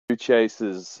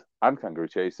chasers and kangaroo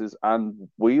chasers and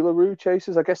wheelaroo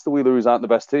chasers. I guess the wheelaroos aren't the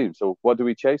best team. So what do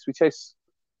we chase? We chase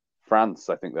France.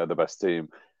 I think they're the best team.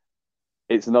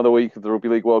 It's another week of the Rugby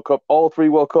League World Cup. All three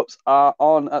World Cups are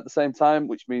on at the same time,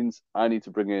 which means I need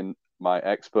to bring in my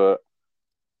expert,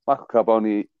 Michael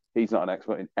Carboni. He's not an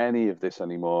expert in any of this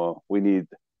anymore. We need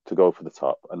to go for the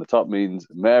top. And the top means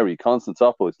Mary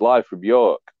Constantopoulos, live from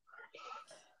York.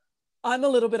 I'm a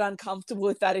little bit uncomfortable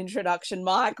with that introduction,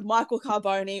 Mike. Michael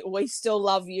Carboni, we still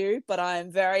love you, but I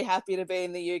am very happy to be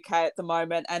in the UK at the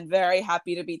moment and very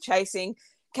happy to be chasing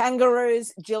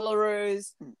kangaroos,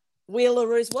 gillaroos,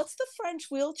 wheelaroos. What's the French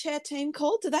wheelchair team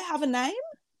called? Do they have a name?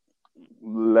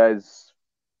 Les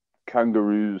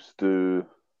Kangaroos de...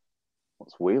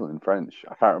 What's wheel in French?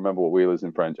 I can't remember what wheel is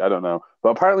in French. I don't know. But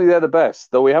apparently they're the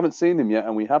best, though we haven't seen them yet,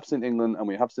 and we have seen England, and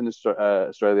we have seen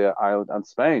Australia, Ireland, and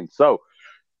Spain. So,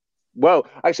 well,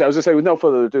 actually, I was going to say, with no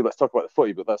further ado, let's talk about the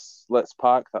footy, but let's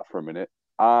park that for a minute.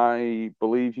 I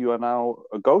believe you are now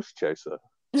a ghost chaser,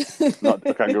 not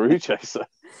a kangaroo chaser.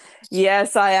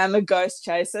 Yes, I am a ghost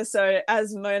chaser. So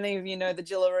as many of you know, the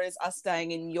Gillaroos are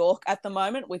staying in York at the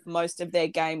moment with most of their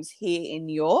games here in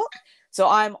York. So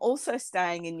I'm also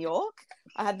staying in York.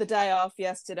 I had the day off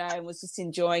yesterday and was just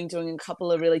enjoying doing a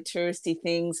couple of really touristy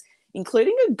things,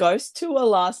 including a ghost tour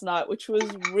last night, which was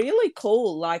really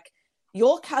cool. Like,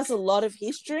 York has a lot of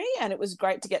history, and it was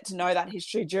great to get to know that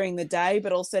history during the day,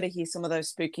 but also to hear some of those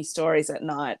spooky stories at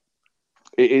night.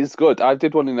 It is good. I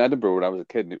did one in Edinburgh when I was a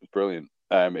kid, and it was brilliant.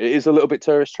 It is a little bit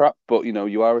tourist trap, but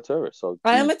you are a tourist, so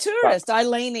I am a tourist. I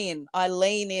lean in. I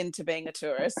lean into being a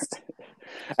tourist.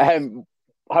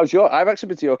 How's York? I've actually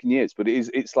been to York in years, but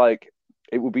it's like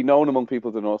it would be known among people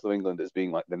of the north of England as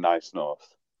being like the nice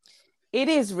north. It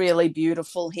is really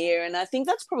beautiful here, and I think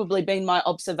that's probably been my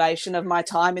observation of my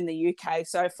time in the UK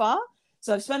so far.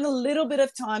 So I've spent a little bit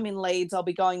of time in Leeds. I'll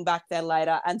be going back there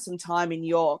later, and some time in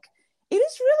York. It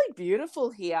is really beautiful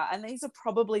here, and these are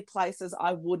probably places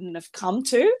I wouldn't have come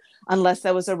to unless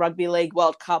there was a Rugby League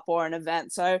World Cup or an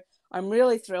event. So I'm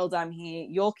really thrilled I'm here.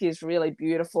 York is really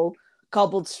beautiful.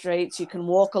 Cobbled streets, you can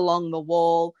walk along the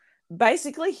wall.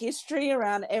 Basically history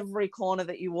around every corner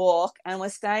that you walk, and we're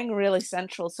staying really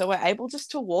central, so we're able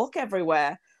just to walk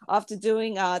everywhere. After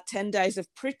doing 10 days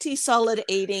of pretty solid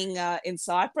eating in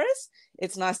Cyprus,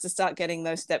 it's nice to start getting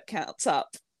those step counts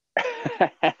up.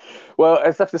 Well, I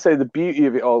have to say the beauty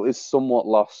of it all is somewhat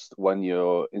lost when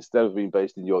you're, instead of being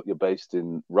based in York, you're based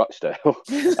in Rochdale,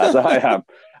 as I am,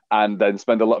 and then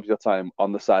spend a lot of your time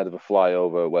on the side of a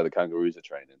flyover where the kangaroos are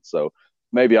training. So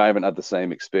maybe I haven't had the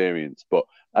same experience, but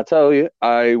I tell you,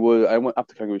 I went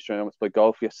after kangaroos training. I went to play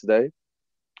golf yesterday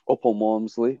up on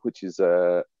Walmsley, which is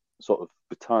sort of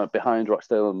behind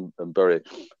Rochdale and Bury,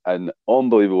 and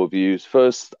unbelievable views.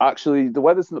 First, actually, the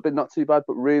weather's been not too bad,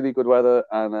 but really good weather,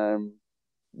 and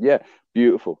yeah,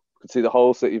 beautiful. Could see the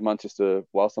whole city of Manchester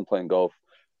whilst I'm playing golf.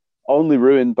 Only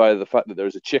ruined by the fact that there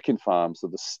is a chicken farm, so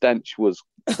the stench was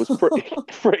pretty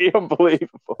pretty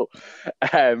unbelievable.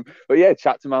 But yeah,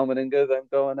 chat to Mal Meninga, then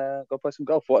go play some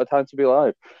golf. What a time to be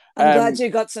alive! I'm glad you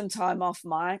got some time off,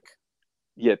 Mike.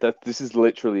 Yeah, this is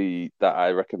literally that.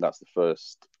 I reckon that's the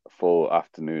first full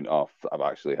afternoon off I've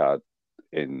actually had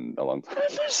in a long time.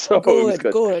 So good.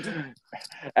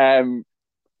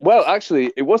 Well,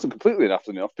 actually, it wasn't completely an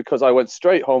afternoon off because I went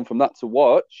straight home from that to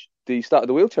watch the start of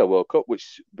the Wheelchair World Cup,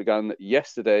 which began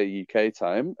yesterday UK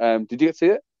time. Did you get to see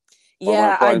it?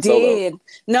 Yeah, I did.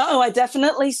 No, I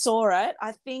definitely saw it.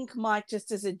 I think, Mike,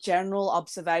 just as a general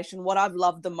observation, what I've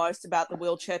loved the most about the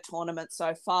wheelchair tournament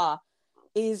so far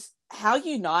is how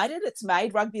united it's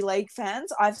made rugby league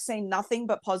fans. I've seen nothing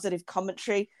but positive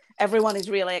commentary. Everyone is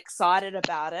really excited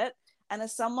about it. And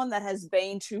as someone that has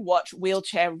been to watch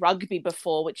wheelchair rugby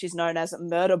before, which is known as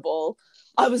murder ball,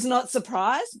 I was not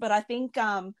surprised. But I think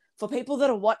for people that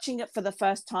are watching it for the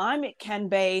first time, it can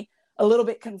be a little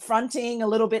bit confronting, a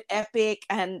little bit epic,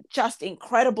 and just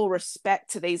incredible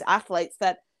respect to these athletes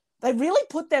that they really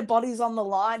put their bodies on the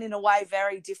line in a way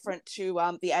very different to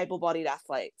the able-bodied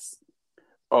athletes.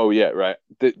 Oh, yeah, right.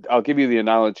 I'll give you the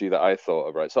analogy that I thought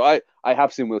of, right? So I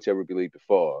have seen wheelchair rugby league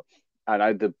before, and I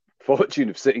had the fortune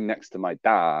of sitting next to my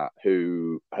dad,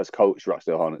 who has coached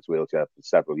Rochdale Hornets wheelchair for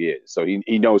several years. So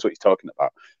he knows what he's talking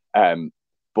about.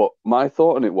 But my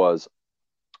thought on it was,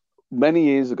 many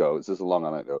years ago, this is a long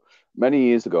anecdote, many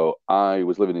years ago, I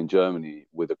was living in Germany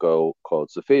with a girl called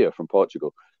Sophia from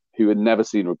Portugal, who had never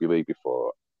seen rugby league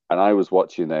before. And I was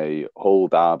watching a Hull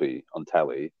derby on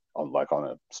telly, on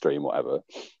a stream, whatever.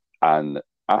 And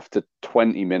after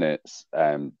 20 minutes,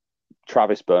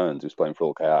 Travis Burns, who's playing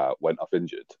for OKR, went off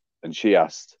injured. And she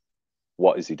asked,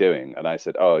 what is he doing? And I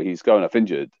said, oh, he's going off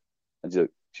injured. And she's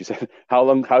like, She said, how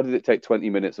did it take 20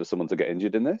 minutes for someone to get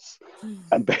injured in this?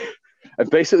 And and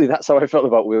basically that's how I felt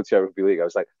about wheelchair rugby league. I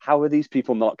was like, how are these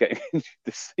people not getting injured?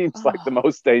 This seems like the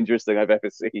most dangerous thing I've ever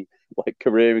seen, like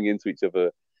careering into each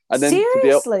other. And then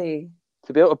Seriously?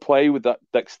 to be able to play with that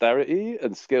dexterity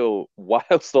and skill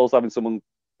whilst also having someone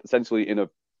essentially in a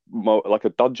like a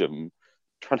dodgem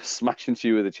trying to smash into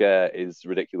you with a chair is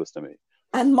ridiculous to me.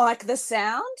 And Mike, the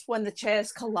sound when the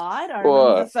chairs collide, I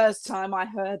remember the first time I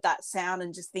heard that sound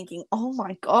and just thinking, oh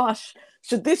my gosh,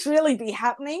 should this really be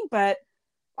happening? But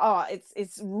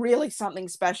it's really something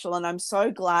special. And I'm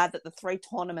so glad that the 3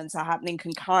 tournaments are happening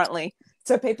concurrently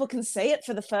so people can see it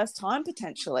for the first time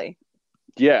potentially.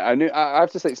 Yeah, I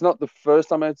have to say it's not the first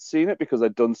time I'd seen it because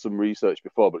I'd done some research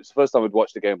before, but it's the first time I'd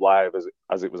watched the game live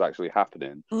as it was actually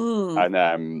happening.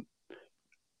 And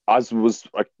as was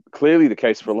clearly the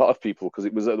case for a lot of people, because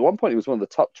it was at one point it was one of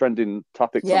the top trending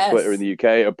topics on Twitter in the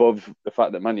UK, above the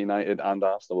fact that Man United and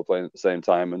Arsenal were playing at the same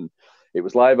time, and it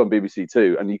was live on BBC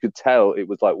Two, and you could tell it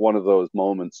was like one of those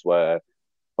moments where,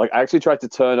 like, I actually tried to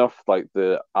turn off like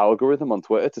the algorithm on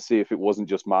Twitter to see if it wasn't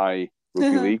just my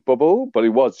rugby league bubble, but it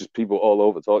was just people all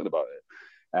over talking about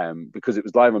it, because it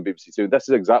was live on BBC Two. And this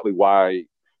is exactly why,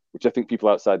 which I think people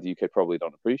outside the UK probably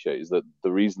don't appreciate, is that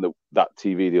the reason that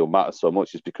TV deal matters so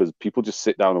much is because people just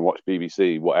sit down and watch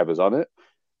BBC, whatever's on it.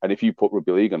 And if you put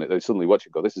rugby league on it, they suddenly watch it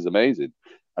and go, this is amazing.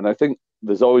 And I think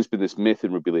there's always been this myth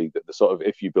in rugby league that the sort of,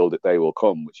 if you build it, they will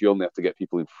come, which you only have to get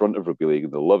people in front of rugby league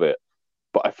and they'll love it.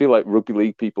 But I feel like rugby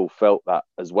league people felt that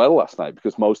as well last night,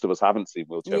 because most of us haven't seen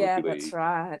wheelchair rugby league. Yeah, that's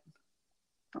right.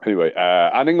 Anyway,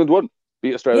 and England won.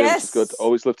 Beat Australia, which is good.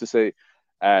 Always love to see.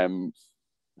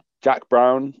 Jack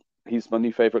Brown, he's my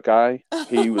new favourite guy.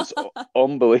 He was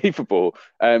unbelievable.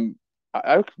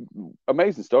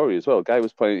 Amazing story as well. Guy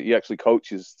was playing. He actually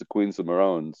coaches the Queensland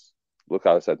Maroons. Look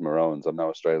how I said Maroons. I'm now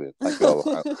Australian. Thank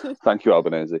you, thank you,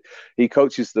 Albanese. He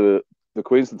coaches the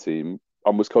Queensland team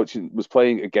and was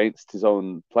playing against his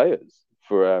own players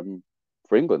for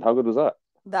England. How good was that?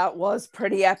 That was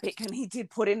pretty epic, and he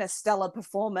did put in a stellar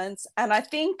performance. And I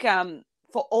think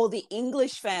for all the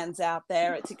English fans out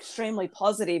there, it's extremely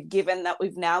positive, given that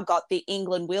we've now got the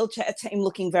England wheelchair team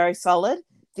looking very solid,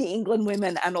 the England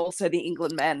women and also the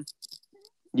England men.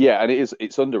 Yeah, and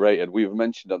it's underrated. We've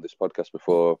mentioned on this podcast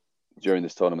before during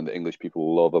this tournament that English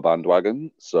people love a bandwagon.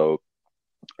 So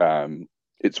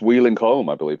it's wheeling home,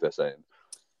 I believe they're saying.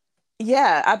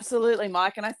 Yeah, absolutely,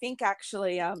 Mike. And I think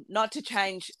actually, not to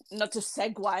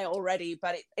segue already,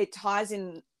 but it ties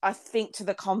in, I think, to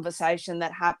the conversation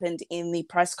that happened in the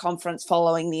press conference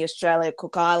following the Australia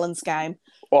Cook Islands game.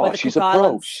 Oh, she's a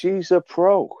pro. She's a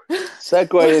pro.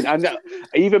 Segue in. And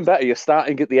even better, you're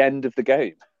starting at the end of the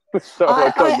game. So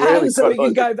we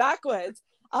can go backwards.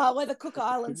 Where the Cook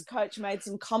Islands coach made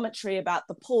some commentary about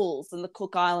the pools and the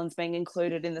Cook Islands being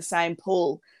included in the same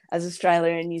pool as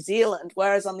Australia and New Zealand.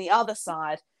 Whereas on the other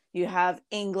side, you have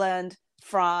England,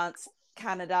 France,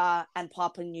 Canada, and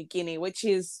Papua New Guinea, which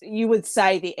is, you would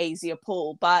say, the easier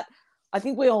pool. But I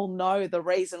think we all know the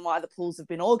reason why the pools have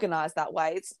been organised that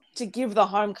way. It's to give the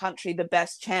home country the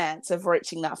best chance of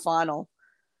reaching that final.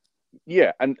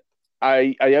 Yeah, and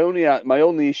my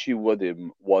only issue with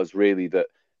him was really that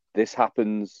this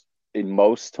happens in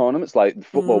most tournaments. Like the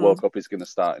Football World Cup is going to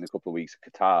start in a couple of weeks.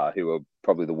 Qatar, who are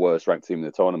probably the worst ranked team in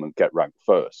the tournament, get ranked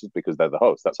first because they're the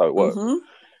host. That's how it works.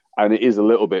 And it is a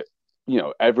little bit,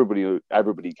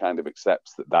 everybody kind of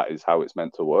accepts that is how it's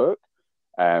meant to work.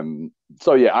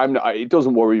 So yeah, it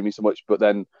doesn't worry me so much. But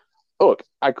then, look,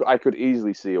 I could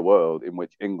easily see a world in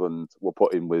which England were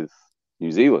put in with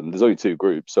New Zealand. There's only 2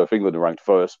 groups, so if England are ranked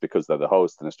first because they're the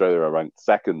host, and Australia are ranked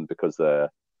second because they're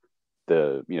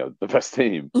the best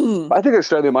team. But I think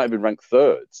Australia might have been ranked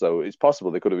 3rd, so it's possible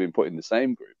they could have been put in the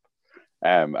same group.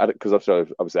 Because Australia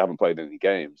obviously haven't played any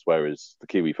games, whereas the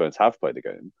Kiwi fans have played a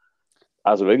game,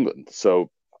 as of England. So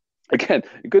again,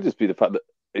 it could just be the fact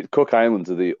that Cook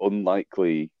Islands are the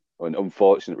unlikely and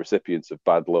unfortunate recipients of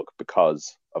bad luck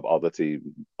because of other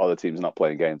teams not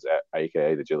playing games,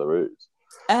 aka the Jillaroos.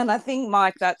 And I think,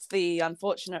 Mike, that's the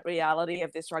unfortunate reality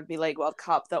of this Rugby League World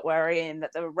Cup that we're in,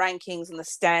 that the rankings and the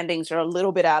standings are a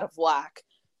little bit out of whack.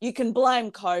 You can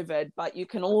blame COVID, but you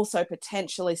can also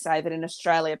potentially say that in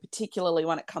Australia, particularly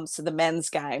when it comes to the men's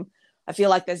game, I feel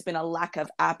like there's been a lack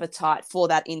of appetite for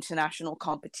that international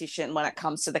competition when it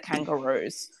comes to the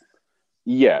Kangaroos.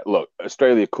 Yeah, look,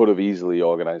 Australia could have easily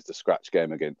organised a scratch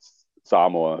game against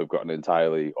Samoa, who've got an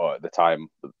entirely, or at the time,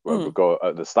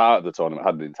 at the start of the tournament,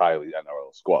 had an entirely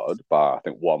NRL squad, bar I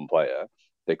think one player.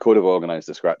 They could have organised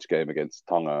a scratch game against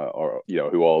Tonga, or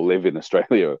who all live in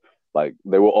Australia. Like,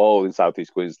 they were all in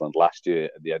Southeast Queensland last year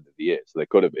at the end of the year, so they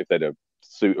could have, if they'd have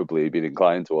suitably been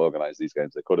inclined to organise these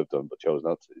games, they could have done, but chose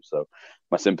not to. So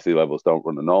my sympathy levels don't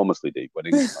run enormously deep when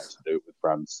England managed to do it with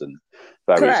France and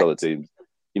various other Correct. teams.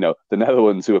 The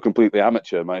Netherlands, who are completely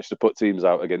amateur, managed to put teams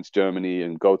out against Germany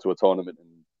and go to a tournament in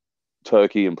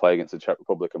Turkey and play against the Czech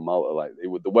Republic and Malta. Like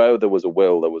where there was a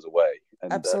will, there was a way,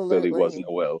 and clearly wasn't Absolutely.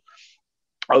 a will.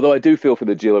 Although I do feel for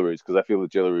the Gillaroos, because I feel the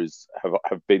Gillaroos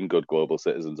have been good global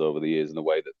citizens over the years in a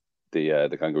way that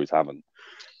the Kangaroos haven't.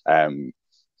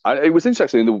 It was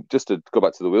interesting, just to go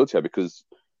back to the wheelchair, because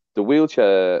the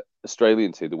wheelchair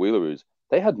Australian team, the Wheelaroos,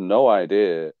 they had no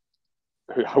idea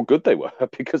how good they were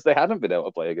because they hadn't been able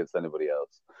to play against anybody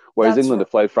else. Whereas That's England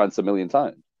have played France a million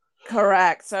times.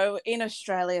 correct. So in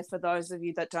Australia, for those of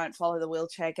you that don't follow the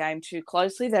wheelchair game too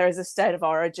closely, there is a state of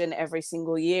origin every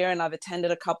single year, and I've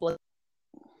attended a couple of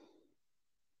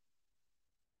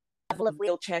level of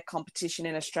wheelchair competition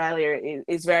in Australia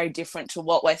is very different to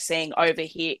what we're seeing over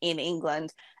here in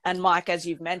England. And Mike, as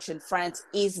you've mentioned, France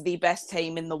is the best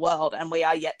team in the world, and we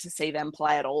are yet to see them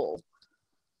play at all.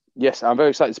 Yes, I'm very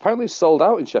excited. It's apparently sold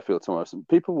out in Sheffield tomorrow. So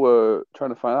people were trying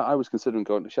to find out. I was considering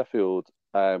going to Sheffield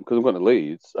because I'm going to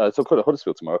Leeds. So I'm going to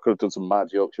Huddersfield tomorrow. I could have done some mad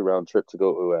Yorkshire round trip to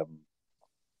go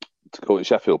to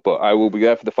Sheffield, but I will be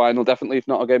there for the final, definitely, if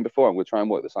not a game before. I'm going to try and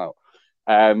work this out.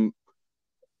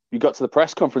 You got to the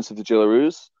press conference of the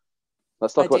Gillaroos.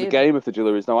 Let's talk about the game of the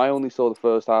Gillaroos. Now, I only saw the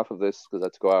first half of this because I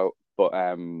had to go out, but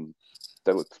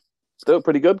they looked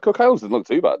pretty good. Cook Islands didn't look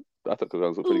too bad. I thought Cook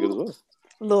Islands looked pretty good as well.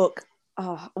 Look,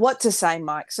 what to say,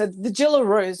 Mike? So the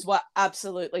Gillaroos were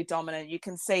absolutely dominant. You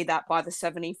can see that by the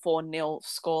 74-0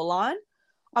 scoreline.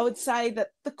 I would say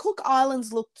that the Cook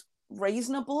Islands looked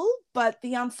reasonable, but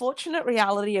the unfortunate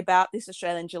reality about this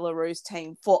Australian Gillaroos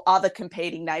team for other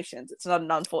competing nations, it's not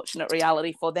an unfortunate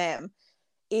reality for them,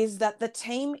 is that the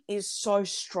team is so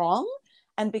strong.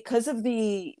 And because of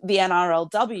the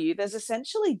NRLW, there's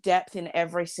essentially depth in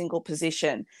every single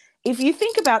position. If you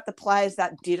think about the players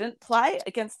that didn't play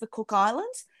against the Cook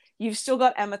Islands, you've still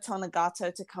got Emma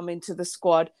Tonagato to come into the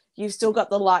squad. You've still got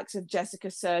the likes of Jessica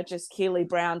Surgis, Keely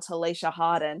Brown, Talisha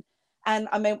Harden. And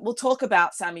I mean, we'll talk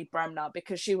about Sammy Bremner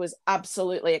because she was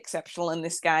absolutely exceptional in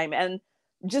this game and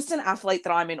just an athlete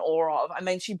that I'm in awe of. I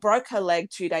mean, she broke her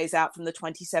leg 2 days out from the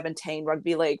 2017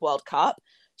 Rugby League World Cup.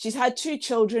 She's had 2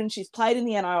 children. She's played in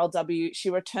the NRLW.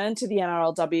 She returned to the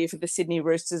NRLW for the Sydney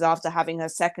Roosters after having her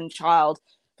second child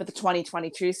for the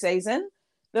 2022 season.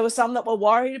 There were some that were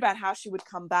worried about how she would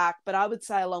come back, but I would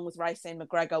say, along with Racine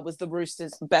McGregor, was the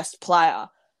Roosters' best player.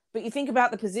 But you think about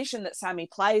the position that Sammy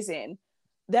plays in,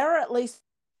 there are at least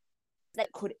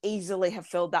that could easily have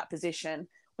filled that position.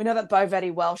 We know that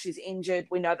Bovetti Welsh is injured.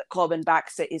 We know that Corbin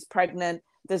Baxter is pregnant.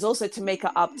 There's also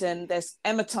Tamika Upton. There's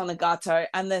Emma Tonagato,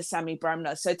 and there's Sammy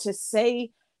Bremner. So to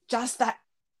see just that,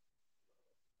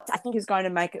 I think, is going to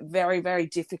make it very, very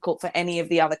difficult for any of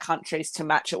the other countries to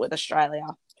match it with Australia.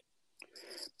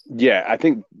 Yeah, I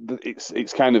think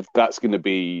it's kind of that's going to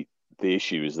be the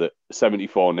issue, is that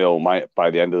 74-0 might,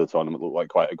 by the end of the tournament, look like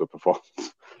quite a good performance.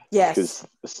 Yes.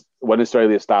 Because when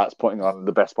Australia starts putting on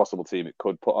the best possible team it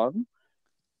could put on,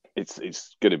 it's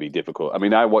going to be difficult. I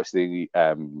mean, I watched the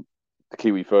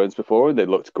Kiwi Ferns before, and they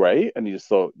looked great, and you just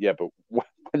thought, yeah, but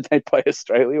when they play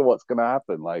Australia, what's going to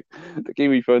happen? Like, the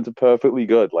Kiwi Ferns are perfectly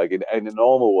good. Like, in a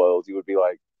normal world, you would be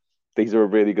like, these are a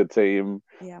really good team.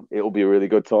 Yeah. It'll be a really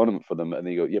good tournament for them. And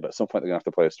then you go, yeah, but at some point they're going to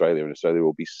have to play Australia, and Australia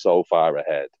will be so far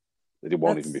ahead that it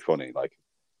won't even be funny. Like,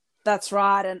 that's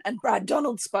right. And Brad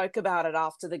Donald spoke about it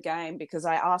after the game because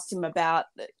I asked him about,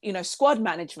 squad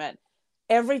management.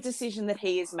 Every decision that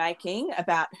he is making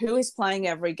about who is playing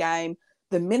every game,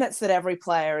 the minutes that every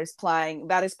player is playing,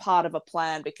 that is part of a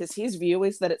plan, because his view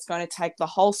is that it's going to take the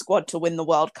whole squad to win the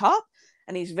World Cup.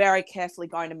 And he's very carefully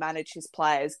going to manage his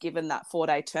players given that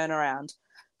 4-day turnaround.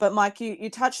 But Mike, you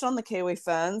touched on the Kiwi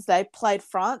Ferns. They played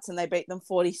France and they beat them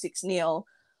 46-0.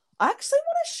 I actually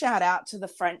want to shout out to the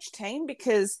French team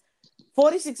because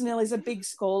 46-0 is a big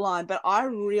scoreline, but I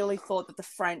really thought that the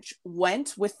French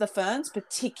went with the Ferns,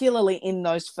 particularly in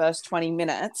those first 20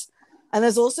 minutes. And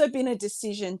there's also been a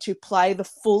decision to play the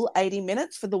full 80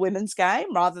 minutes for the women's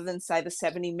game rather than, say, the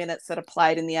 70 minutes that are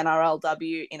played in the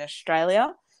NRLW in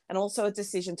Australia, and also a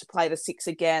decision to play the 6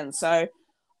 again. So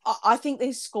I think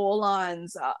these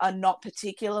scorelines are not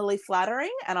particularly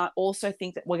flattering, and I also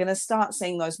think that we're going to start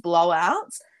seeing those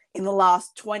blowouts in the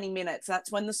last 20 minutes.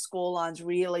 That's when the scorelines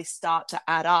really start to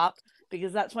add up,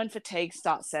 because that's when fatigue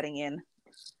starts setting in.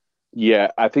 Yeah,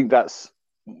 I think that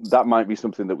might be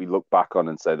something that we look back on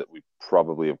and say that we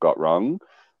probably have got wrong.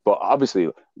 But obviously,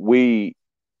 we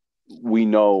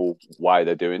know why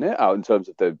they're doing it out in terms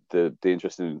of the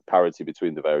interesting parity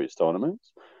between the various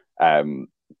tournaments.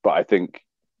 But I think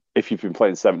if you've been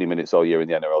playing 70 minutes all year in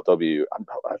the NRLW,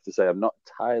 I have to say I'm not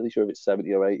entirely sure if it's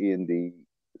 70 or 80 in the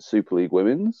Super League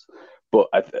Women's, but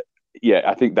I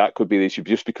think that could be the issue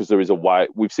just because there is a wide.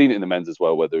 We've seen it in the men's as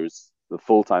well, where there's the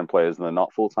full-time players and the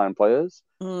not full-time players.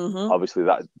 Mm-hmm. Obviously,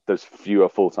 that there's fewer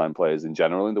full-time players in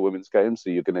general in the women's game, so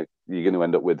you're gonna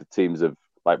end up with teams of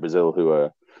like Brazil who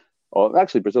are, or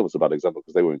actually Brazil was a bad example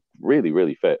because they were really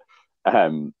really fit.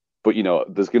 But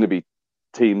there's going to be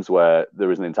teams where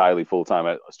there is an entirely full-time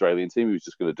Australian team who's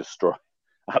just going to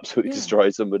absolutely destroy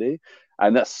somebody,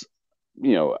 and that's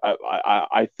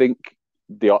I think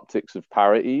the optics of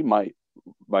parity might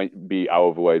be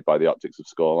outweighed by the optics of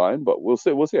scoreline, but we'll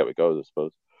see how it goes, I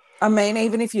suppose. I mean,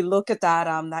 even if you look at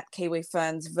that Kiwi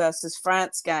Ferns versus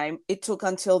France game, it took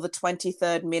until the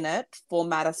 23rd minute for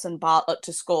Madison Bartlett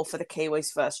to score for the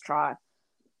Kiwis' first try.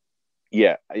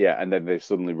 Yeah, and then they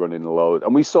suddenly run in a load,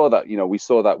 and we saw that.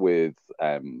 With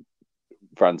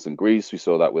France and Greece. We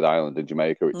saw that with Ireland and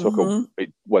Jamaica. It took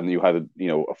when you had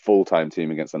a full-time team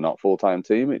against a not full-time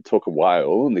team. It took a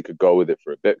while, and they could go with it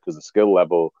for a bit because the skill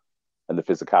level and the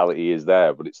physicality is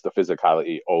there, but it's the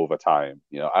physicality over time.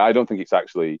 I don't think it's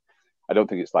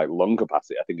like lung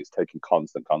capacity. I think it's taking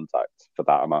constant contact for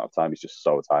that amount of time. It's just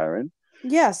so tiring.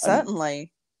 Yeah,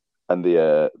 certainly. And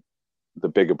the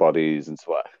bigger bodies and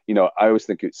so on. I always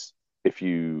think it's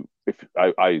if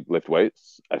I lift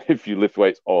weights, and if you lift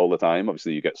weights all the time,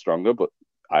 obviously you get stronger, but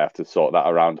I have to sort that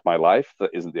around my life. That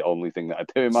isn't the only thing that I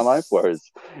do in my life. Whereas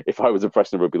if I was a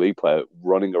professional rugby league player,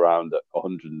 running around at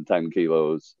 110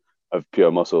 kilos of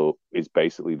pure muscle is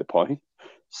basically the point.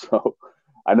 So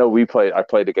I know I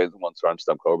played against once for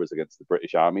Amsterdam Cobras against the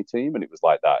British Army team, and it was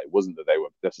like that. It wasn't that they were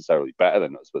necessarily better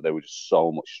than us, but they were just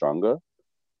so much stronger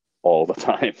all the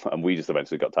time, and we just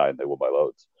eventually got tired and they won by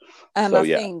loads. And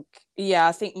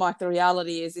I think, Mike, the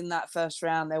reality is in that first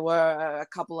round there were a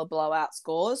couple of blowout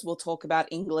scores. We'll talk about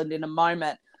England in a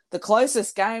moment. The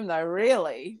closest game, though,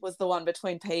 really was the one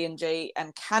between PNG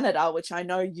and Canada, which I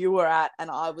know you were at and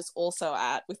I was also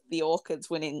at, with the Orchids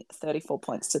winning 34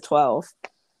 points to 12.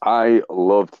 I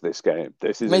loved this game.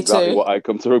 This is exactly what I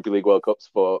come to Rugby League World Cups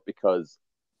for, because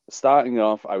starting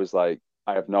off, I was like,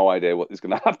 I have no idea what is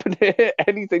going to happen here.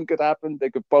 Anything could happen.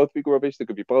 They could both be rubbish. They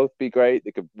could both be great.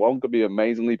 One could be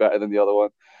amazingly better than the other one.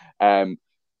 And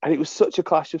it was such a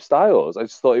clash of styles. I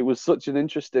just thought it was such an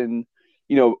interesting,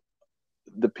 the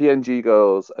PNG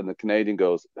girls and the Canadian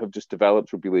girls have just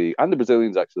developed rugby league, and the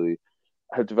Brazilians actually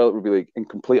have developed rugby league in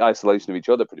complete isolation of each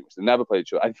other, pretty much. They never played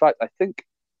each other. In fact,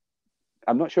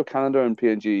 I'm not sure Canada and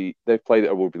PNG, they've played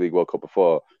at a Rugby League World Cup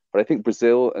before, but I think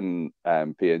Brazil and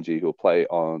PNG, who will play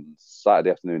on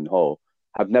Saturday afternoon in Hull,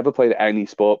 have never played any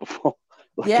sport before.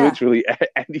 Literally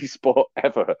any sport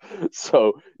ever.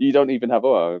 So you don't even have,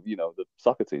 the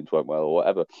soccer teams went well or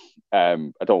whatever. I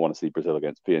don't want to see Brazil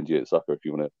against PNG at soccer if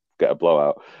you want to get a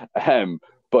blowout.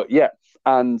 But yeah,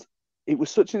 and it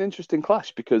was such an interesting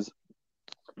clash because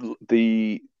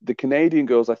the Canadian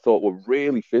girls I thought were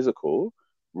really physical,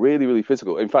 really, really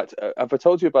physical. In fact, have I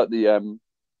told you about the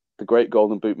Great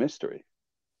Golden Boot mystery?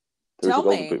 Tell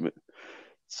me.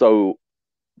 So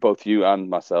both you and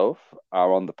myself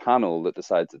are on the panel that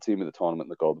decides the team of the tournament,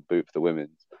 the Golden Boot for the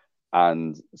women's.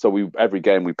 And so every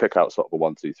game we pick out sort of a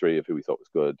 1, 2, 3 of who we thought was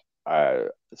good.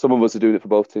 Some of us are doing it for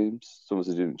both teams. Some of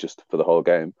us are doing it just for the whole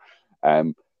game.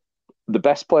 The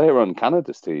best player on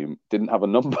Canada's team didn't have a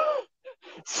number.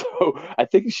 So I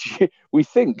think we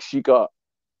think she got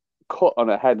cut on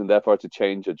her head and therefore had to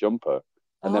change her jumper,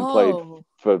 and then played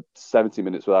for 70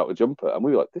 minutes without a jumper. And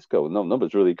we were like, this girl, no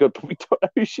number's really good, but we don't know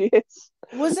who she is.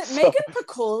 Was it Megan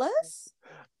Pacoulis?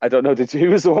 I don't know. Who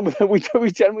was the one with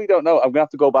we generally don't know. I'm going to have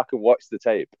to go back and watch the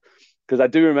tape, because I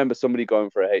do remember somebody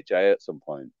going for a HIA at some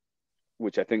point,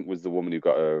 which I think was the woman who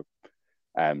got her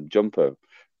jumper.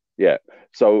 Yeah.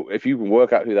 So if you can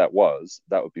work out who that was,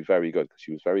 that would be very good, because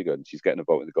she was very good and she's getting a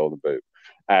vote in the Golden Boot.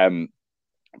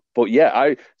 But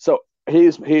yeah, so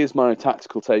here's my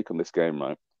tactical take on this game,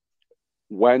 right?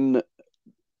 When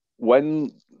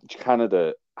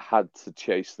Canada had to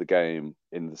chase the game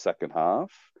in the second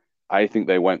half, I think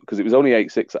they went, because it was only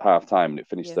 8-6 at half time and it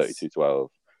finished 32-12.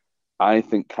 I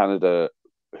think Canada,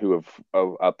 who have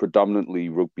a predominantly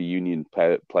rugby union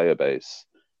player base,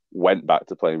 went back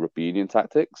to playing rugby union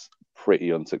tactics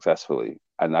pretty unsuccessfully.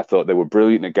 And I thought they were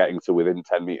brilliant at getting to within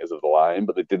 10 metres of the line,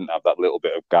 but they didn't have that little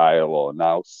bit of guile or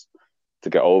nous to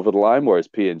get over the line. Whereas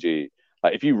PNG,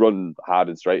 like, if you run hard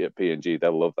and straight at PNG,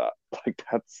 they'll love that. Like,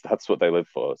 that's what they live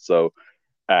for. So,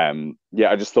 I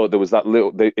just thought there was that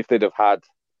little. If they'd have had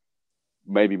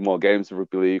maybe more games of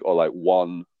rugby league, or like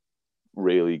one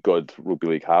really good rugby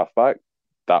league halfback,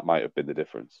 that might have been the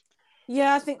difference.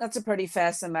 Yeah, I think that's a pretty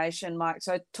fair summation, Mike.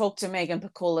 So I talked to Megan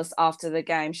Pakulis after the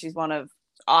game. She's one of,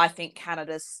 I think,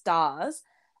 Canada's stars.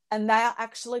 And they are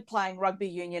actually playing rugby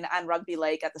union and rugby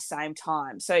league at the same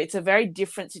time. So it's a very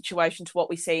different situation to what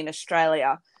we see in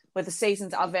Australia, where the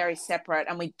seasons are very separate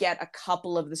and we get a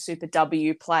couple of the Super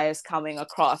W players coming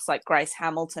across, like Grace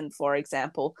Hamilton, for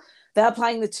example. They're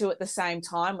playing the two at the same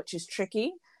time, which is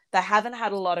tricky. They haven't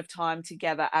had a lot of time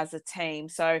together as a team.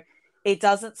 So it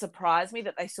doesn't surprise me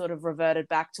that they sort of reverted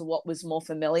back to what was more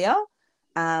familiar.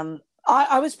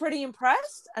 I was pretty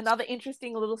impressed. Another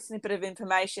interesting little snippet of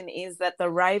information is that the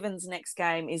Ravens' next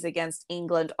game is against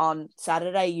England on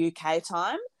Saturday, UK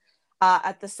time.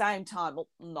 At the same time, well,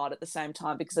 not at the same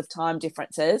time because of time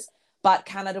differences, but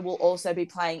Canada will also be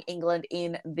playing England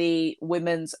in the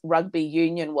Women's Rugby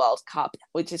Union World Cup,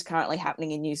 which is currently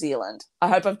happening in New Zealand. I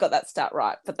hope I've got that stat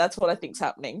right, but that's what I think's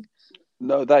happening.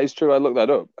 No, that is true. I looked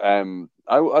that up. I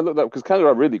looked that up because Canada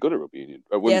are really good at rugby union,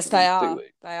 women's Yes, rugby they union are.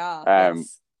 particularly. They are. Um,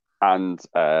 Yes. and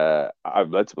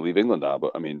I'm led to believe England are,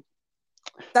 but I mean,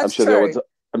 I'm That's sure they all went true. to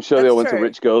I'm sure they all That's went to true.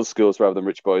 rich girls' schools rather than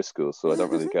rich boys' schools, so I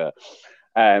don't really care.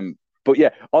 But yeah,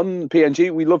 on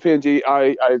PNG, we love PNG.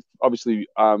 I obviously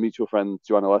our mutual friend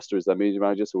Joanna Lester is their media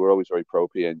manager, so we're always very pro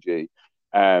PNG.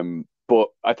 But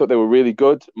I thought they were really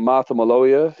good. Martha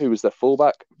Maloya, who was their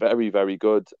fullback, very very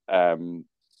good.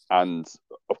 And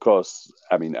of course,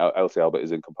 I mean, Elsie Albert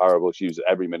is incomparable. She was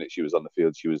every minute she was on the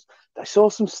field. She was. I saw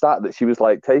some stat that she was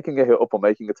like taking a hit up or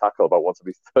making a tackle about once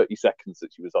every 30 seconds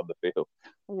that she was on the field.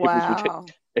 It was ridiculous. Wow.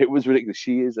 It was ridiculous.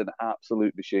 She is an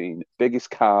absolute machine. Biggest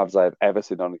calves I've ever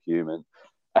seen on a human.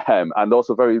 And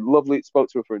also very lovely. Spoke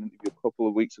to her for an interview a couple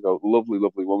of weeks ago. Lovely,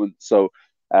 lovely woman. So,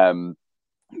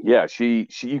 yeah, she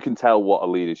you can tell what a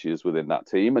leader she is within that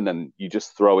team, and then you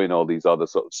just throw in all these other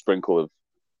sort of sprinkle of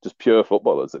just pure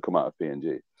footballers that come out of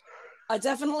PNG. I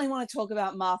definitely want to talk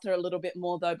about Martha a little bit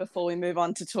more, though, before we move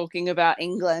on to talking about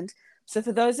England. So,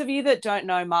 for those of you that don't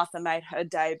know, Martha made her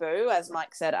debut, as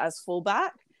Mike said, as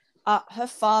fullback. Her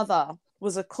father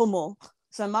was a kumu.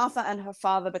 So, Martha and her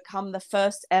father become the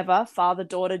first ever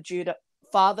father-daughter duo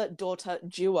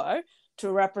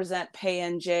to represent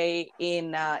PNG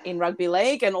in rugby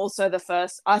league, and also the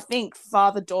first, I think,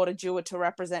 father-daughter duo to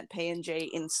represent PNG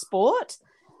in sport.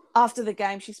 After the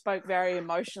game, she spoke very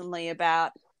emotionally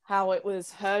about how it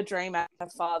was her dream and her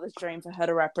father's dream for her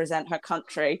to represent her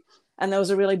country. And there was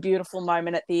a really beautiful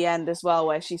moment at the end as well,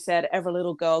 where she said, every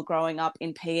little girl growing up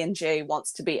in PNG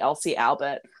wants to be Elsie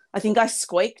Albert. I think I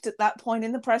squeaked at that point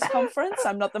in the press conference.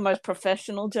 I'm not the most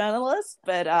professional journalist,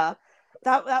 but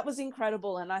that was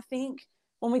incredible. And I think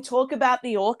when we talk about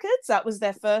the Orchids, that was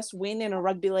their first win in a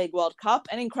Rugby League World Cup,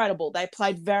 and incredible. They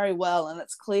played very well, and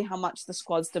it's clear how much the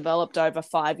squad's developed over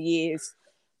 5 years.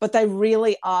 But they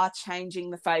really are changing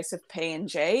the face of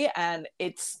PNG, and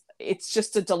it's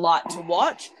just a delight to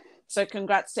watch. So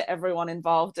congrats to everyone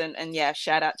involved, and yeah,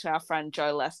 shout out to our friend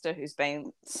Joe Lester, who's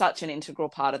been such an integral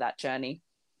part of that journey.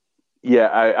 Yeah,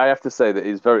 I have to say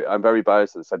that I'm very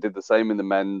biased to this. I did the same in the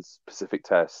men's Pacific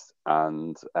Test,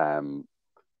 and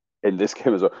in this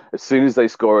game as well. As soon as they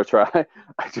score a try,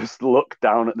 I just look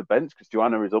down at the bench because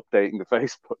Joanna is updating the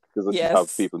Facebook because this is how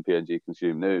Yes. people in PNG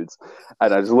consume nudes.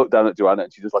 And I just look down at Joanna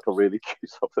and she does like a really cute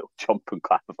sort of little jump and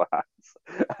clap of her hands.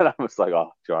 And I was like,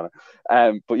 oh, Joanna.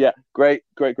 But yeah, great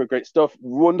stuff.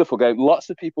 Wonderful game.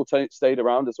 Lots of people stayed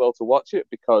around as well to watch it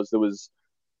because there was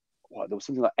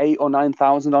something like 8 or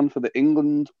 9,000 on for the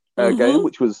England game, Mm-hmm.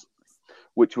 which was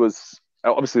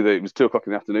obviously it was 2 o'clock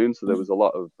in the afternoon, so there was a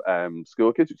lot of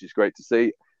school kids, which is great to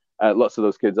see. Lots of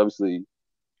those kids, obviously,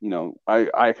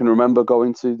 I can remember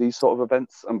going to these sort of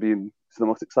events and being it's the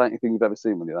most exciting thing you've ever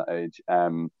seen when you're that age.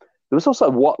 There was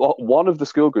also one of the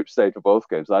school groups stayed for both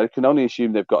games. I can only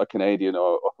assume they've got a Canadian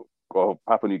or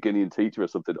Papua New Guinean teacher or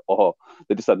something, or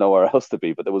they just had nowhere else to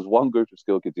be. But there was one group of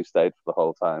school kids who stayed for the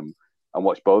whole time and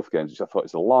watched both games, which I thought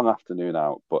it's a long afternoon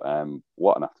out, but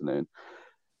what an afternoon.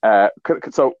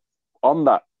 So on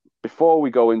that, before we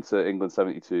go into England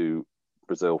 72,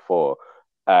 Brazil 4,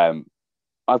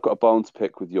 I've got a bone to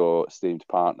pick with your esteemed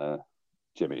partner,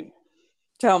 Jimmy.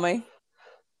 Tell me.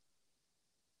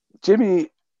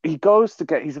 Jimmy, he's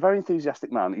a very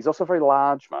enthusiastic man. He's also a very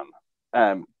large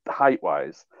man, height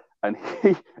wise. And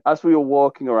as we were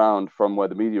walking around from where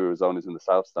the media zone is in the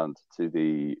south stand to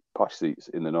the posh seats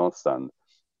in the north stand,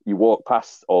 you walk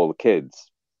past all the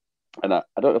kids. And I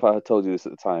don't know if I had told you this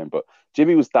at the time, but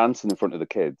Jimmy was dancing in front of the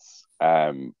kids,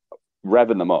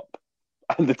 revving them up.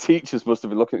 And the teachers must have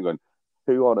been looking and going,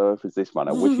 who on earth is this man?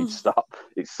 I wish he'd stop.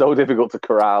 It's so difficult to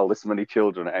corral this many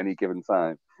children at any given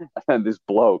time. And then this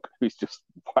bloke who's just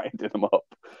winding them up.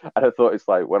 And I thought it's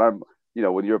like when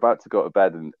you're about to go to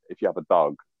bed and if you have a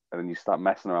dog and then you start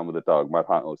messing around with the dog, my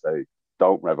partner will say,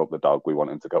 "Don't rev up the dog. We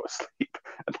want him to go to sleep."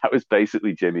 And that was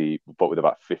basically Jimmy, but with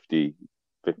about 50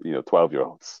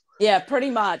 12-year-olds. Yeah,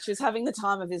 pretty much. He's having the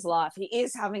time of his life. He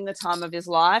is having the time of his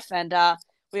life. And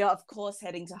we are, of course,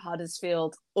 heading to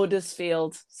Huddersfield,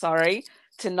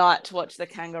 tonight to watch the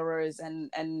Kangaroos.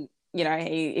 And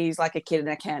he's like a kid in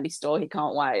a candy store. He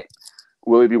can't wait.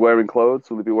 Will he be wearing clothes?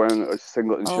 Will he be wearing a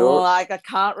singlet and shorts? I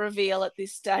can't reveal at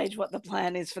this stage what the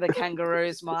plan is for the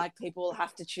Kangaroos, Mike. People will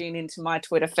have to tune into my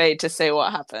Twitter feed to see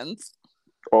what happens.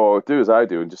 Or do as I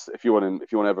do, and just if you want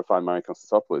to ever find Mary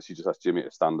Constantopoulos, you just ask Jimmy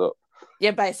to stand up.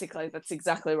 Yeah, basically, that's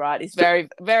exactly right. He's very,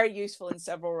 very useful in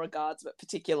several regards, but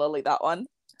particularly that one.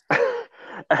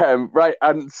 Right,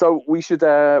 and so we should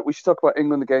talk about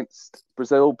England against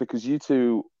Brazil, because you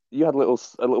had a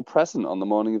little present on the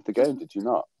morning of the game, did you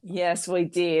not? Yes, we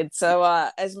did. So,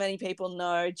 as many people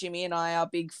know, Jimmy and I are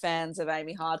big fans of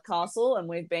Amy Hardcastle, and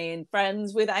we've been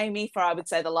friends with Amy for, I would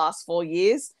say, the last 4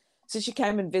 years. So she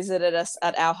came and visited us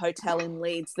at our hotel in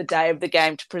Leeds the day of the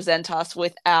game to present us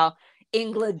with our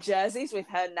England jerseys with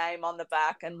her name on the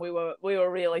back, and we were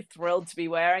really thrilled to be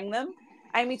wearing them.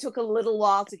 Amy took a little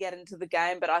while to get into the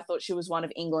game, but I thought she was one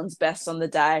of England's best on the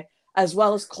day, as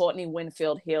well as Courtney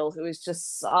Winfield-Hill, who is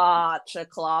just such a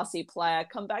classy player.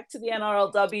 Come back to the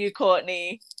NRLW,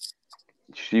 Courtney.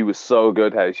 She was so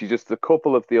good, hey. She just a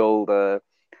couple of the old,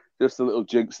 just a little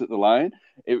jinx at the line.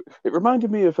 It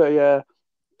reminded me of a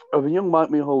young Mike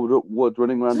Wood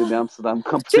running around in the Amsterdam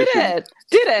competition.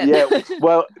 Did it? Yeah.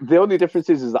 Well, the only difference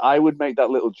is that I would make that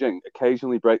little jink,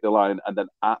 occasionally break the line, and then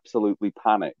absolutely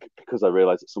panic because I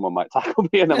realised that someone might tackle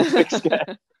me, and I was a bit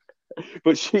scared.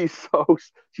 But she's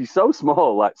so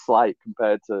small, like slight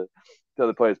compared to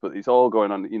other players. But it's all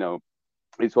going on.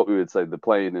 It's what we would say, the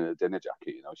playing in a dinner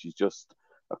jacket. She's just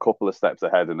a couple of steps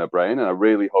ahead in her brain, and I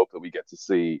really hope that we get to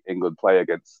see England play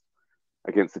against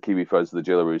the Kiwi Ferns of the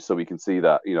Jillaroos, so we can see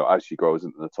that, as she grows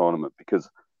into the tournament. Because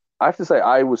I have to say,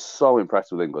 I was so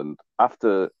impressed with England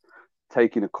after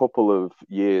taking a couple of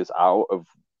years out of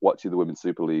watching the Women's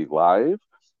Super League live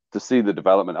to see the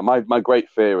development. And my great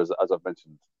fear, as I've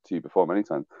mentioned to you before many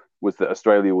times, was that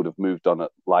Australia would have moved on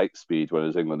at light speed,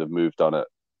 whereas England have moved on at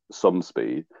some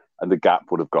speed, and the gap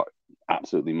would have got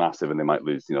absolutely massive, and they might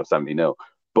lose, 70-0.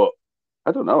 But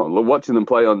I don't know. Watching them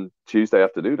play on Tuesday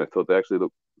afternoon, I thought they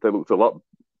looked a lot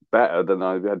better than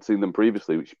I had seen them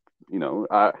previously, which,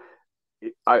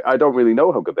 I don't really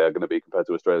know how good they're going to be compared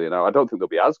to Australia now. I don't think they'll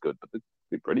be as good, but they'll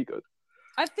be pretty good.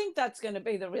 I think that's going to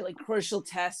be the really crucial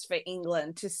test for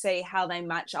England, to see how they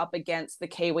match up against the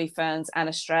Kiwi Ferns and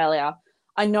Australia.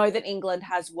 I know that England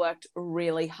has worked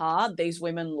really hard. These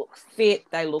women look fit,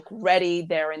 they look ready,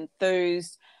 they're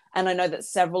enthused. And I know that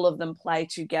several of them play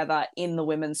together in the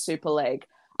Women's Super League.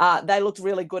 They looked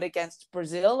really good against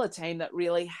Brazil, a team that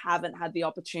really haven't had the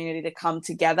opportunity to come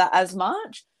together as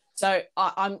much. So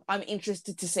I'm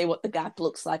interested to see what the gap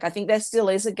looks like. I think there still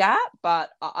is a gap, but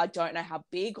I don't know how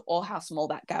big or how small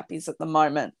that gap is at the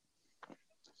moment.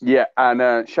 Yeah,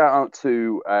 and shout out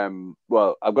to,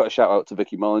 I've got a shout out to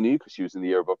Vicky Molyneux, because she was in the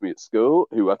year above me at school,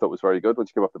 who I thought was very good when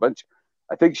she came off the bench.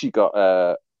 I think she got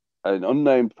an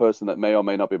unnamed person that may or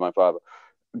may not be my father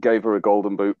gave her a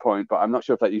golden boot point, but I'm not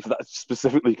sure if that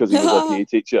specifically because he was a PE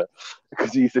teacher,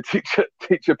 because he used to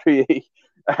teach PE. Which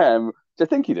I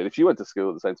think he did. If you went to school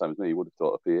at the same time as me, you would have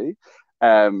taught a PE.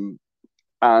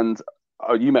 And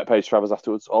you met Paige Travers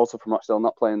afterwards, also from Rochdale,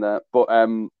 not playing there. But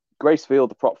Grace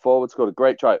Field, the prop forward, scored a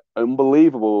great try.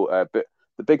 Unbelievable.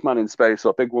 The big man in space,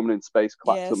 or big woman in space,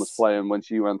 Clapton was playing when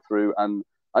she went through. And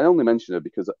I only mention her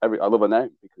because I love her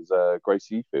name, because Grace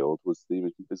Field is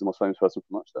the most famous person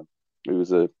from Rochdale. He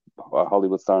was a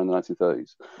Hollywood star in the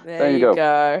 1930s. There you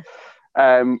go.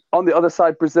 On the other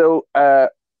side, Brazil.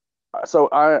 So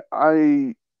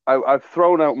I've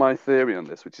thrown out my theory on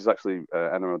this, which is actually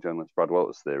NRL journalist Brad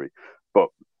Walter's theory. But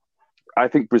I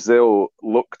think Brazil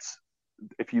looked,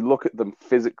 if you look at them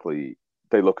physically,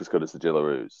 they look as good as the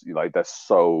Jillaroos.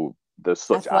 They're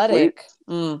such athletic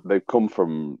athletes. They've come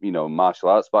from, martial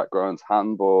arts backgrounds,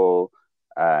 handball,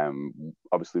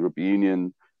 obviously rugby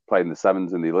union, playing the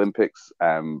sevens in the Olympics,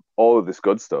 all of this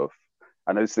good stuff.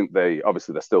 And I just think they're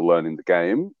still learning the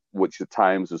game, which at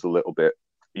times was a little bit,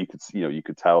 you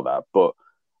could tell that. But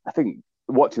I think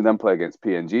watching them play against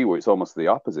PNG, where it's almost the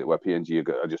opposite, where PNG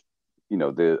are just,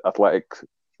 the athletic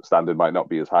standard might not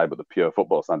be as high, but the pure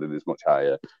football standard is much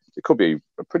higher. It could be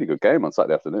a pretty good game on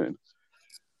Saturday afternoon.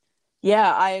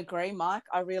 Yeah, I agree, Mike.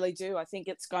 I really do. I think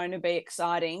it's going to be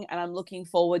exciting, and I'm looking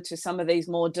forward to some of these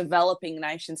more developing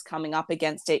nations coming up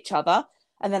against each other.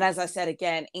 And then, as I said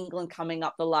again, England coming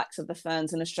up the likes of the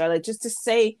Ferns in Australia, just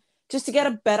to get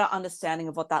a better understanding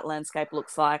of what that landscape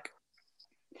looks like.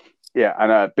 Yeah,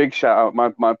 and a big shout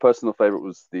out. My personal favorite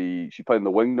was she played in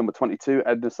the wing, number 22,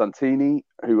 Edna Santini,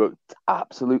 who was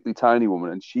absolutely tiny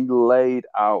woman, and she laid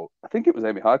out. I think it was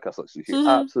Amy Hardcastle actually. She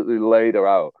absolutely laid her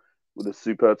out with a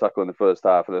superb tackle in the first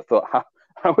half, and I thought,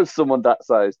 how has someone that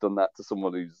size done that to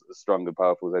someone who's as strong and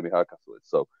powerful as Amy Hardcastle is?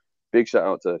 So, big shout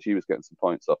out to her. She was getting some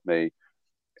points off me.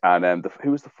 And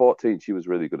who was the 14? She was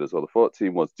really good as well. The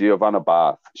 14 was Giovanna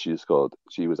Barth. She scored.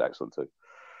 She was excellent too.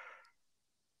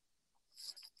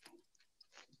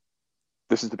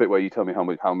 This is the bit where you tell me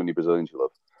how many Brazilians you love.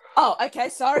 Oh, okay.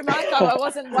 Sorry, Mike. I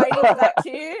wasn't waiting for that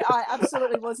cue. I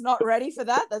absolutely was not ready for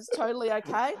that. That's totally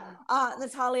okay.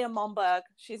 Natalia Momberg.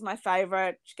 She's my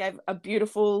favorite. She gave a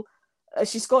beautiful.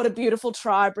 She scored a beautiful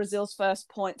try. Brazil's first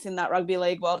points in that Rugby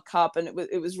League World Cup, and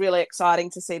it was really exciting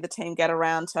to see the team get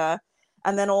around her.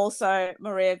 And then also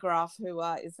Maria Graf, who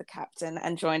is the captain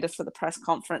and joined us for the press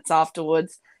conference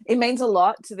afterwards. It means a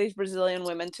lot to these Brazilian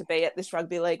women to be at this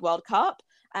Rugby League World Cup.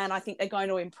 And I think they're going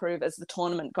to improve as the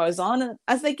tournament goes on and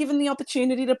as they're given the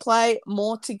opportunity to play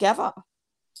more together.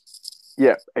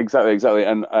 Yeah, exactly.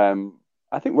 And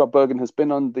I think Rob Bergen has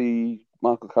been on the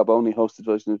Marco Carboni hosted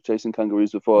version of Chasing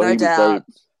Kangaroos before. No doubt.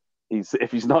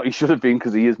 If he's not, he should have been,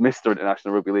 because he is Mr.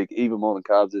 International Rugby League, even more than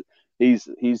Carbs is.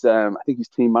 He's I think he's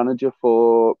team manager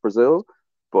for Brazil,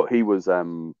 but he was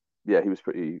he was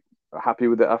pretty happy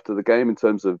with it after the game, in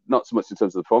terms of, not so much in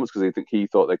terms of the performance, because I think he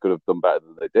thought they could have done better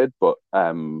than they did, but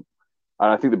and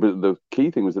I think the key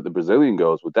thing was that the Brazilian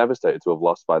girls were devastated to have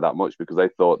lost by that much, because they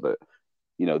thought that,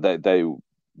 they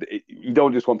you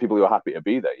don't just want people who are happy to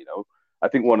be there. I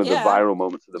think one of the viral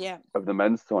moments of the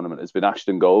men's tournament has been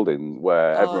Ashton Golding,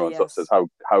 where everyone sort of says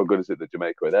how good is it that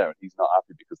Jamaica are there, and he's not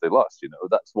happy because they lost.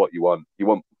 That's what you want. You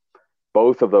want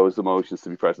both of those emotions to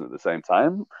be present at the same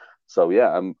time. So yeah,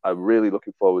 I'm really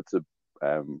looking forward to.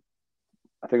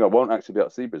 I think I won't actually be able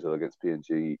to see Brazil against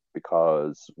PNG,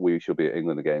 because we shall be at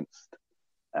England against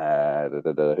who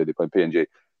they play, PNG,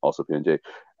 also PNG.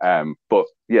 But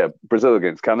yeah, Brazil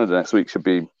against Canada next week should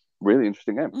be a really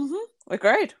interesting game. Mm-hmm.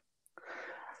 Agreed.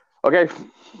 Okay,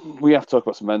 we have to talk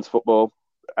about some men's football.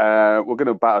 We're going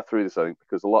to batter through this, I think,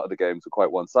 because a lot of the games are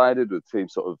quite one-sided, with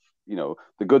teams sort of,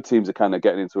 the good teams are kind of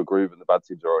getting into a groove and the bad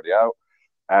teams are already out.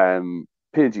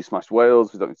 PNG smashed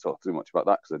Wales. We don't need to talk too much about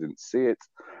that because I didn't see it.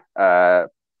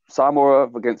 Samoa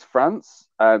against France.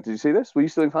 Did you see this? Were you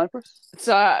still in Cyprus?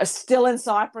 So still in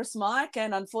Cyprus, Mike,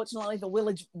 and unfortunately that's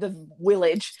village.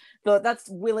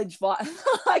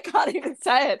 I can't even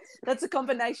say it. That's a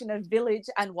combination of village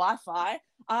and Wi-Fi.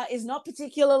 Is not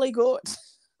particularly good.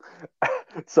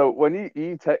 So when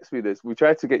you text me this, we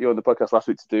tried to get you on the podcast last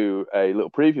week to do a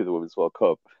little preview of the Women's World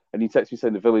Cup, and you text me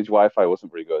saying the village Wi-Fi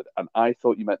wasn't very good, and I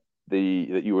thought you meant that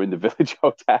you were in the village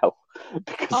hotel,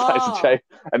 because that's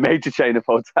a major chain of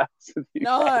hotels.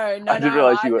 No. I didn't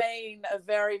realize you were. Mean a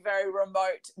very, very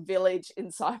remote village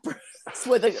in Cyprus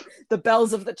where the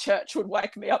bells of the church would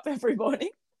wake me up every morning.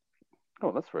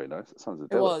 Oh, that's very nice. It sounds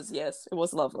idyllic. It was, yes. It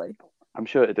was lovely. I'm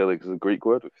sure idyllic is a Greek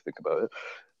word if you think about it.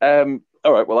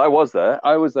 All right, well, I was there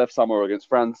for Samoa against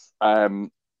France.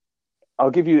 I'll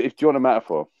give you, do you want a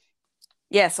metaphor?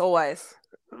 Yes, always.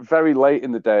 Very late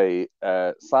in the day,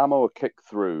 Samoa kicked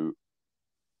through.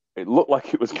 It looked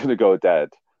like it was going to go dead.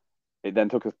 It then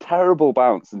took a terrible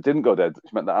bounce and didn't go dead,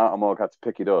 which meant that Artemog had to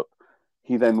pick it up.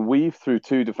 He then weaved through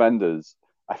two defenders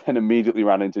and then immediately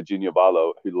ran into Junior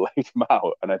Barlow, who laid him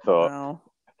out. And I thought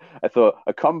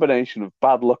a combination of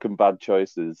bad luck and bad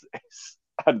choices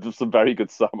and some very good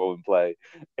Samoan play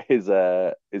is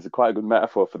quite a good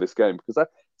metaphor for this game, because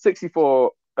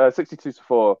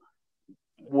 62-4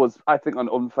 was, I think, an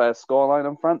unfair scoreline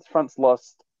on France. France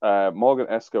lost Morgan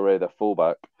Escaré, their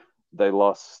fullback. They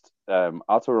lost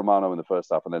Artur Romano in the first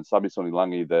half, and then Sami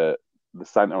Sonilangi, the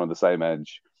centre on the same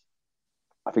edge.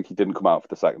 I think he didn't come out for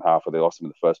the second half, or they lost him in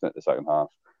the first minute of the second half.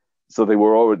 So they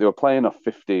were playing off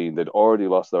 15. They'd already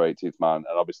lost their 18th man,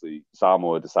 and obviously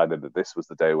Samoa decided that this was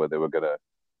the day where they were going to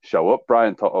show up.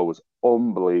 Brian Toto was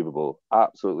unbelievable,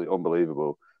 absolutely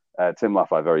unbelievable. Tim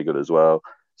Laffey, very good as well.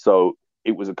 So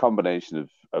it was a combination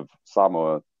of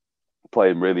Samoa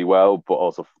playing really well, but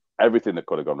also everything that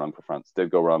could have gone wrong for France did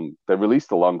go wrong. They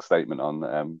released a long statement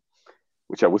on,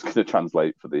 which I was going to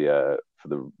translate for the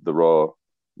Raw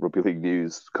Rugby League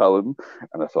News column,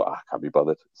 and I thought, I can't be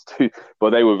bothered.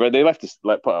 But they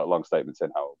put out a long statement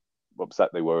saying how upset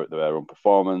they were at their own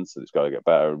performance, and it's got to get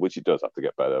better, which it does have to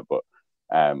get better. But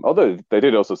although they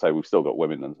did also say we've still got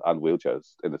women and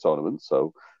wheelchairs in the tournament,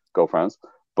 so go France.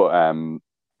 But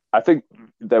I think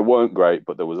they weren't great,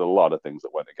 but there was a lot of things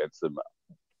that went against them.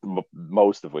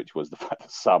 Most of which was the fact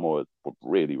that Samoa were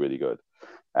really, really good.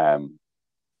 Do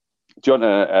you want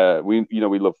to?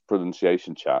 We love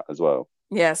pronunciation chat as well.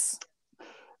 Yes.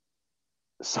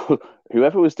 So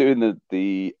whoever was doing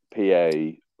the PA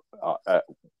at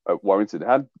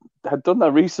Warrington had done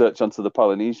their research onto the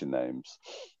Polynesian names.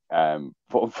 But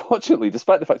unfortunately,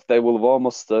 despite the fact that they will have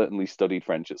almost certainly studied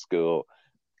French at school,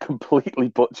 completely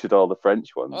butchered all the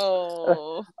French ones.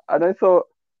 Oh. And I thought,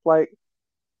 like,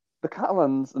 the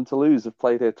Catalans and Toulouse have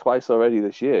played here twice already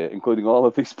this year, including all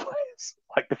of these players.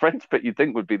 Like, the French bit you'd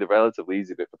think would be the relatively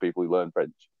easy bit for people who learn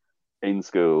French in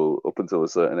school up until a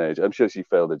certain age. I'm sure she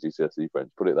failed her GCSE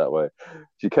French, put it that way.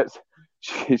 She kept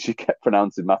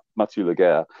pronouncing Mathieu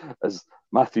Laguerre as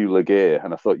Matthew Laguerre,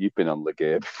 and I thought you've been on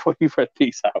Laguerre before you read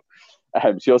these out.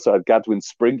 She also had Gadwin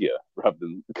Springer rather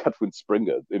than Gadwin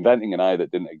Springer, inventing an I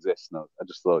that didn't exist. And I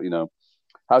just thought,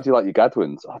 how do you like your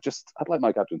Gadwins? I'd like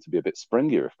my Gadwin to be a bit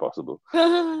springier if possible.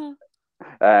 All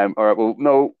right, well,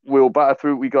 no, we'll batter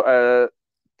through. We got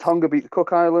Tonga beat the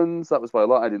Cook Islands. That was by a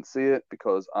lot. I didn't see it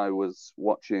because I was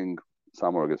watching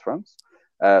Samoa against France.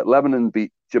 Lebanon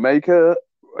beat Jamaica.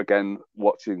 Again,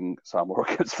 watching Samoa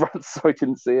against France, so I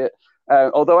didn't see it.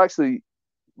 Although, actually,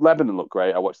 Lebanon looked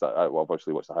great. I watched that. I've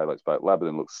obviously watched the highlights, but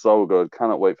Lebanon looks so good.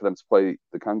 Cannot wait for them to play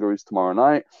the Kangaroos tomorrow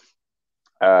night.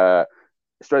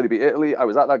 Australia beat Italy. I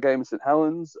was at that game in St.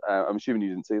 Helens. I'm assuming you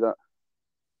didn't see that.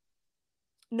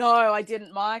 No, I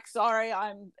didn't, Mike. Sorry,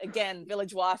 I'm, again,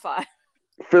 village Wi-Fi.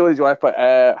 Village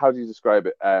Wi-Fi. How do you describe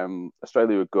it?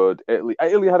 Australia were good.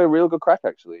 Italy had a real good crack,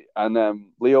 actually. And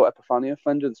Leo Epifania,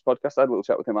 friend of this podcast, I had a little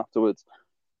chat with him afterwards.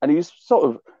 And he was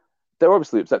they're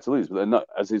obviously upset to lose, but they're not,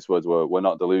 as his words were, we're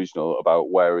not delusional about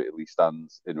where Italy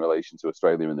stands in relation to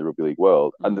Australia in the rugby league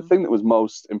world. Mm-hmm. And the thing that was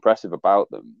most impressive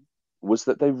about them was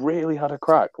that they really had a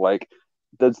crack. Like,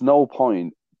 there's no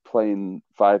point playing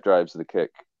 5 drives and a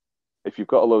kick if you've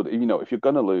got a load, if you're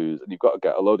going to lose and you've got to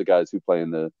get a load of guys who play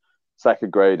in the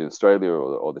second grade in Australia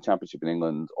or the championship in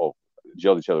England, or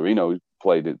Giorgio Cellerino, who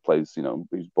plays,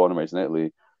 who's born and raised in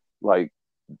Italy. Like,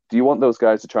 do you want those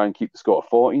guys to try and keep the score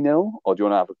 40-0, or do you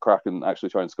want to have a crack and actually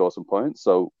try and score some points?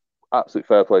 So, absolute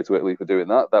fair play to Italy for doing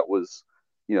that. That was,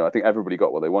 I think everybody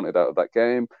got what they wanted out of that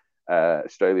game.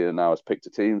 Australia now has picked a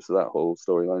team, so that whole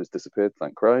storyline has disappeared,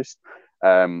 thank Christ.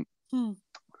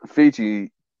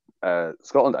 Fiji,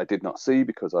 Scotland, I did not see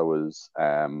because I was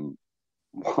on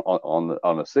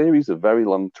a series of very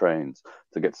long trains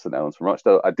to get to St. Helens from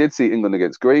Rochdale. I did see England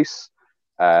against Greece,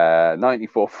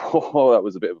 94-4. That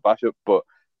was a bit of a bash-up, but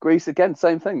Greece, again,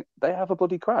 same thing. They have a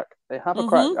bloody crack. They have a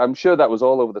crack. I'm sure that was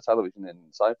all over the television in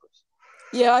Cyprus.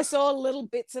 Yeah, I saw little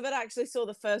bits of it. I actually saw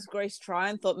the first Greece try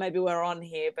and thought maybe we're on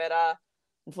here, but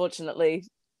unfortunately,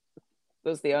 it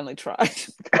was the only try.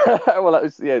 Well, that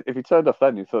was, if you turned off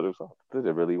then, you thought it was, they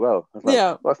did really well.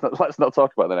 Yeah. Let's not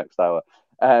talk about the next hour.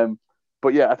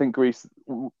 But yeah, I think Greece,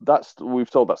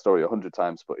 we've told that story 100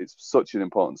 times, but it's such an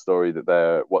important story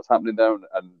that what's happening there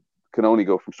and can only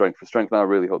go from strength to strength now. I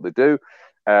really hope they do.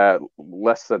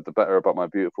 Less said, the better about my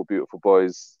beautiful, beautiful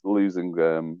boys losing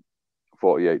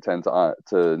 48-10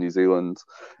 to New Zealand.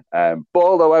 But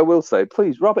although I will say,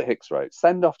 please, Robert Hicks, right,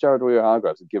 send off Jared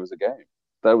Weir-Hargreaves and give us a game.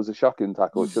 There was a shocking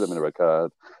tackle. It should have been a red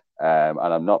card. And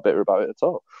I'm not bitter about it at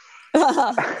all.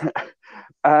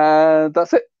 And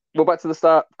that's it. We're back to the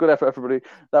start. Good effort, everybody.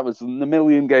 That was the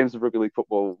million games of rugby league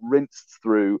football rinsed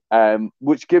through,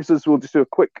 which gives us, we'll just do a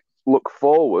quick look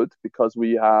forward because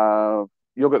you'll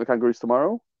get the Kangaroos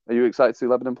tomorrow. Are you excited to see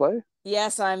Lebanon play?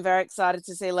 Yes, I'm very excited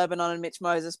to see Lebanon and Mitch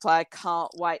Moses play. I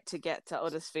can't wait to get to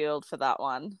Huddersfield for that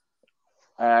one.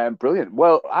 Brilliant.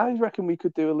 Well, I reckon we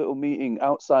could do a little meeting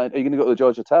outside. Are you going to go to the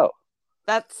George Hotel?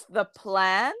 That's the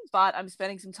plan, but I'm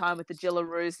spending some time with the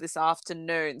Gillaroos this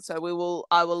afternoon, so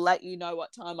I will let you know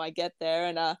what time I get there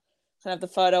and have the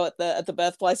photo at the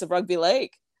birthplace of rugby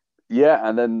league. Yeah,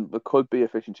 and then there could be a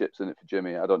fish and chips in it for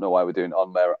Jimmy. I don't know why we're doing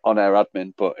on-air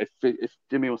admin, but if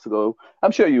Jimmy wants to go,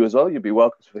 I'm sure you as well. You'd be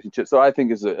welcome to fish and chips. So I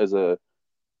think as a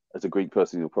Greek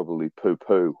person, you'll probably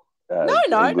poo-poo. No, English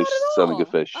not at all. selling of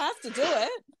fish. I have to do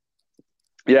it.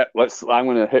 Yeah, I'm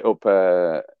going to hit up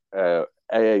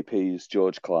AAP's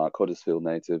George Clark, Huddersfield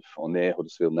native, or near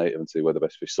Huddersfield native, and see where the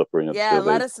best fish supper in Huddersfield is.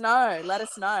 Let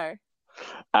us know.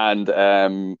 And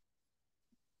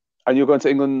you're going to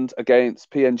England against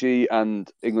PNG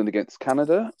and England against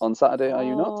Canada on Saturday, are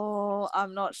you not? Oh,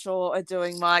 I'm not sure what we're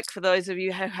doing, Mike. For those of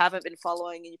you who haven't been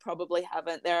following, and you probably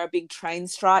haven't, there are big train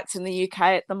strikes in the UK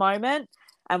at the moment.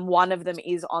 And one of them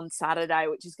is on Saturday,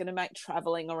 which is going to make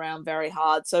travelling around very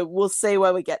hard. So we'll see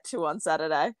where we get to on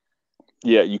Saturday.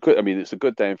 Yeah, you could. I mean, it's a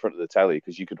good day in front of the telly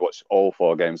because you could watch all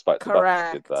 4 games back to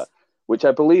back. Did that, which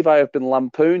I believe I have been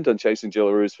lampooned on Chasing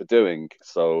Gillaroos for doing.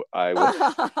 So I will.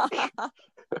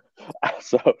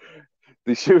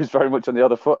 the shoe is very much on the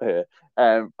other foot here.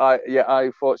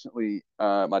 I fortunately,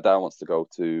 my dad wants to go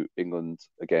to England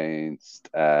against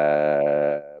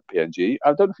PNG.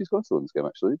 I don't know if he's going to this game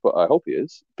actually, but I hope he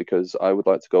is because I would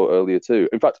like to go earlier too.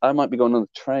 In fact, I might be going on the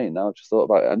train now. I've just thought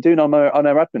about it. I'm doing on our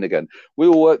admin again. We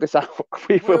will work this out.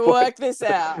 We'll work this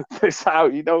out. This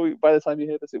out. You know, by the time you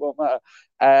hear this, it won't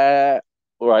matter.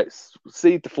 All right,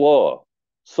 seed the floor.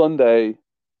 Sunday,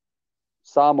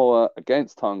 Samoa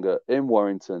against Tonga in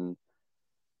Warrington.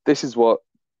 This is what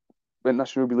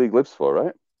International Rugby League lives for,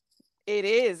 right? It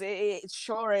is. It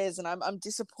sure is. And I'm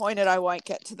disappointed I won't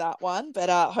get to that one. But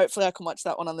hopefully I can watch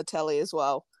that one on the telly as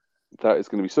well. That is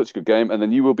going to be such a good game. And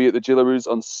then you will be at the Gillaroos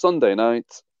on Sunday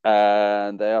night.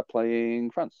 And they are playing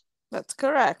France. That's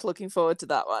correct. Looking forward to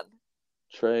that one.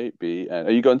 Trey B. Are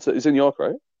you going to... It's in York,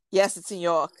 right? Yes, it's in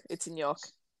York. It's in York.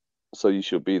 So you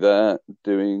should be there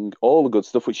doing all the good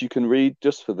stuff, which you can read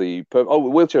just for the...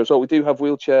 wheelchair as well. We do have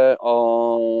wheelchair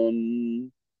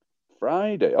on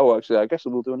Friday. Oh, actually, I guess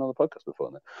we'll do another podcast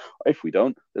before then. If we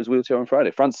don't, there's wheelchair on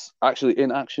Friday. France actually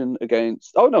in action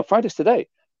against... Oh, no, Friday's today.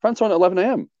 France are on at 11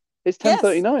 a.m. It's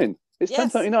 10:39. It's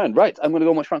 10:39. Right, I'm going to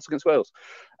go watch France against Wales.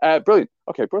 Brilliant.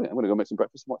 Okay, brilliant. I'm going to go make some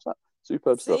breakfast and watch that.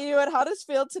 Superb stuff. See you at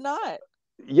Huddersfield tonight.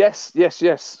 Yes.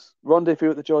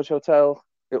 Rendezvous at the George Hotel.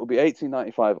 It will be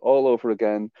 1895 all over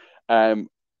again. Do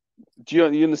you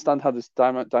understand how this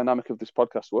dynamic of this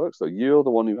podcast works? Though you're the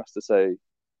one who has to say,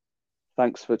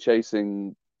 "Thanks for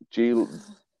chasing Gila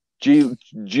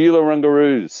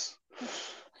Rangaroos."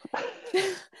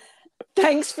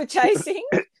 Thanks for chasing.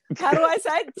 How do I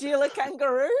say it? Gila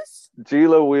Kangaroos?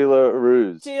 Gila Wheeler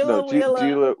Roos.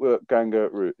 Gila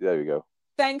Kangaroo. There we go.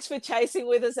 Thanks for chasing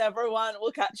with us, everyone.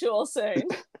 We'll catch you all soon.